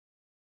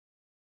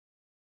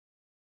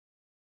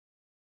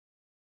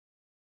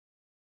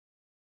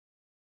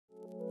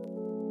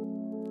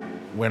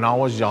When I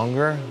was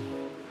younger,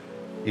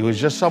 it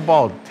was just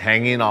about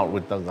hanging out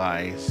with the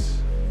guys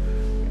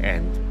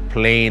and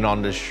playing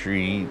on the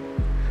street,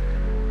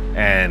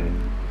 and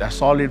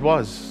that's all it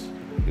was.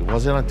 It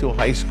wasn't until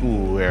high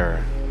school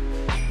where,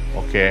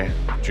 okay,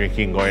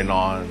 drinking going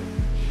on,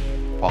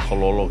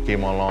 Pakololo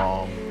came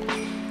along.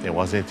 It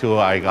wasn't until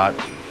I got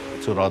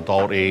to the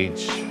adult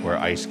age where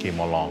ICE came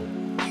along,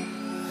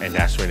 and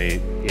that's when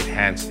it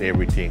enhanced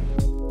everything.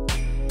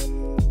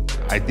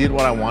 I did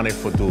what I wanted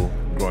to do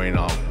growing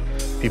up.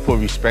 People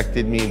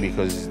respected me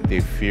because they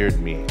feared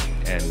me.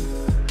 And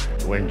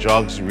when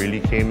drugs really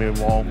came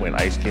involved, when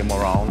ICE came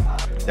around,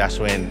 that's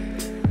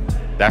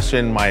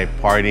when my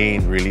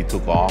partying really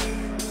took off.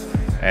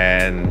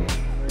 And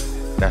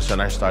that's when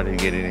I started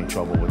getting in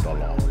trouble with the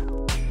law.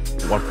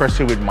 One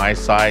person with my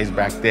size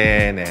back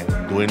then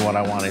and doing what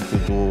I wanted to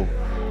do,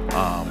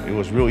 it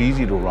was real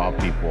easy to rob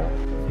people.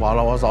 While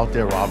I was out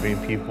there robbing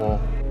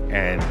people,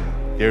 and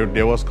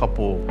there was a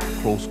couple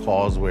close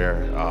calls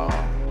where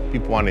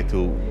people wanted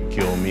to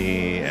kill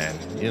me, and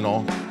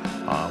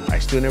I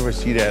still never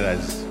see that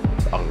as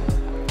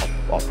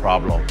a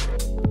problem.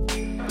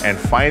 And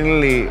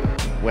finally,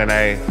 when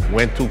I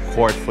went to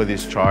court for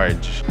this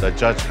charge, the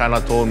judge kind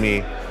of told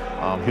me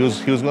he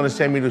was going to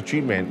send me to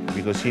treatment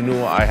because he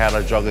knew I had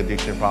a drug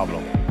addiction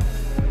problem.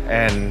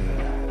 And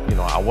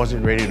I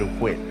wasn't ready to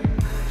quit.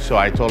 So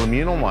I told him,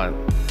 you know what,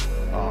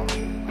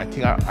 I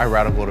think I'd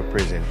rather go to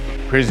prison.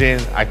 Prison,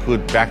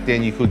 back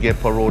then you could get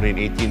paroled in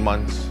 18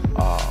 months.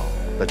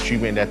 The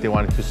treatment that they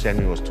wanted to send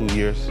me was 2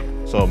 years.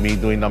 So me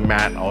doing the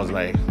math, I was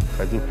like,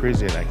 if I do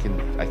prison, I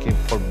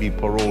can be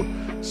paroled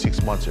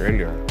 6 months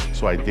earlier.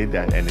 So I did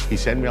that, and he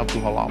sent me up to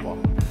Halaba.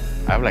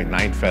 I have like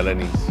 9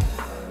 felonies,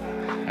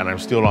 and I'm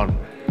still on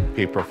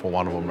paper for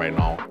one of them right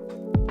now.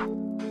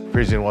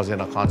 Prison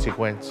wasn't a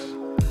consequence.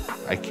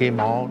 I came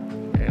out,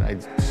 and I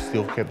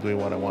still kept doing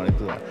what I wanted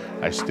to do.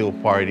 I still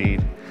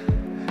partied,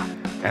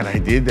 and I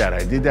did that.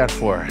 I did that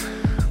for 20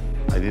 years.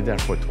 I did that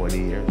for 20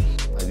 years.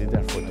 I did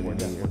that for 20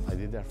 years.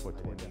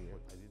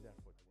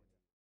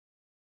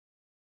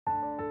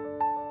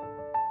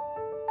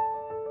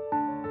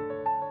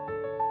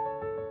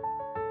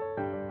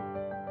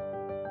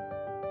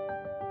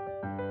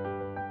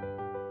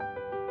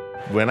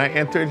 When I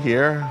entered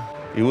here,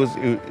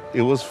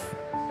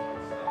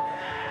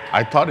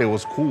 I thought it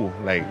was cool.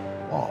 Like,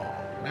 oh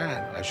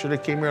man, I should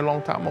have came here a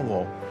long time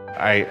ago.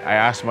 I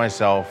asked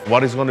myself,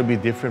 what is going to be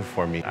different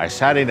for me? I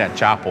sat in that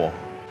chapel,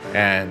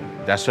 and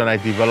that's when I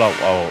developed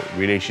a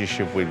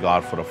relationship with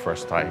God for the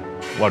first time.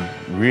 What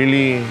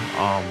really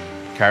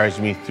carries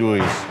me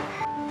through is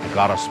I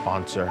got a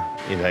sponsor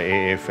in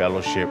the AA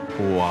fellowship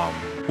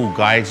who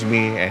guides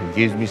me and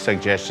gives me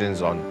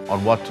suggestions on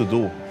what to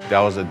do. That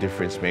was a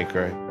difference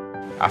maker.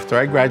 After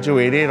I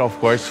graduated, of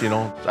course,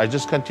 I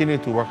just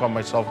continued to work on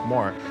myself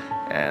more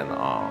and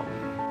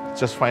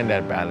just find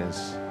that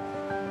balance.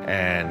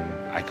 And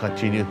I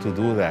continue to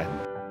do that.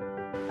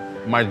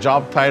 My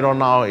job title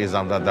now is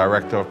I'm the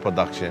director of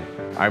production.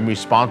 I'm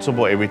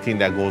responsible for everything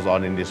that goes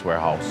on in this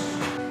warehouse.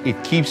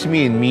 It keeps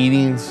me in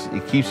meetings.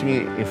 It keeps me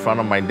in front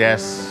of my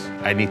desk.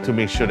 I need to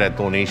make sure that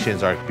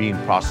donations are being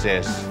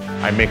processed.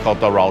 I make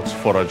out the routes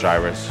for the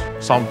drivers.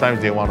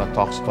 Sometimes they want to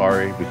talk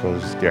story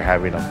because they're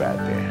having a bad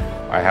day.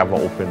 I have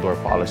an open door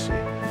policy.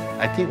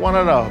 I think one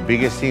of the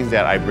biggest things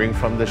that I bring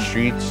from the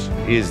streets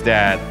is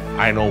that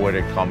I know where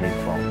they're coming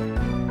from.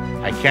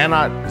 I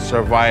cannot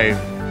survive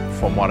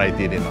from what I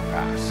did in the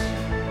past.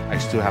 I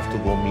still have to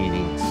go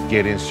meetings,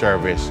 get in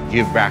service,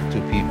 give back to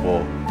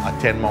people,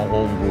 attend my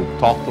home group,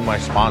 talk to my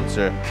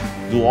sponsor,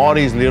 do all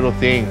these little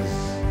things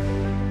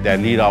that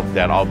lead up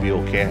that I'll be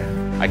okay.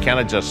 I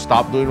cannot just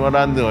stop doing what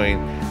I'm doing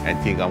and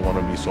think I'm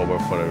gonna be sober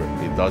forever.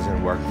 It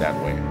doesn't work that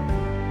way.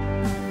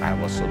 I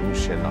have a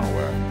solution now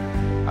where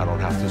I don't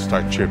have to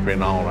start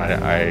tripping out.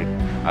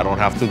 I don't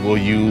have to go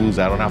use,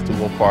 I don't have to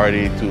go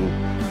party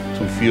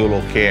to feel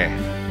okay.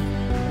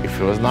 If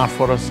it was not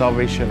for the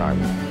Salvation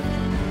Army,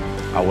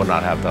 I would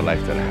not have the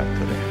life that I have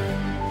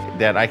today.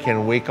 That I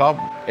can wake up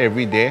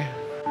every day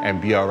and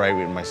be all right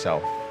with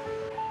myself.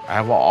 I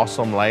have an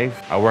awesome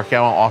life. I work at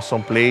an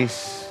awesome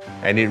place,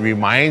 and it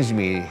reminds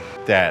me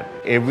that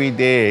every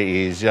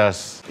day is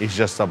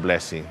just a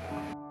blessing.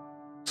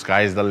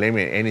 Sky's the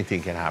limit,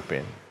 anything can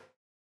happen.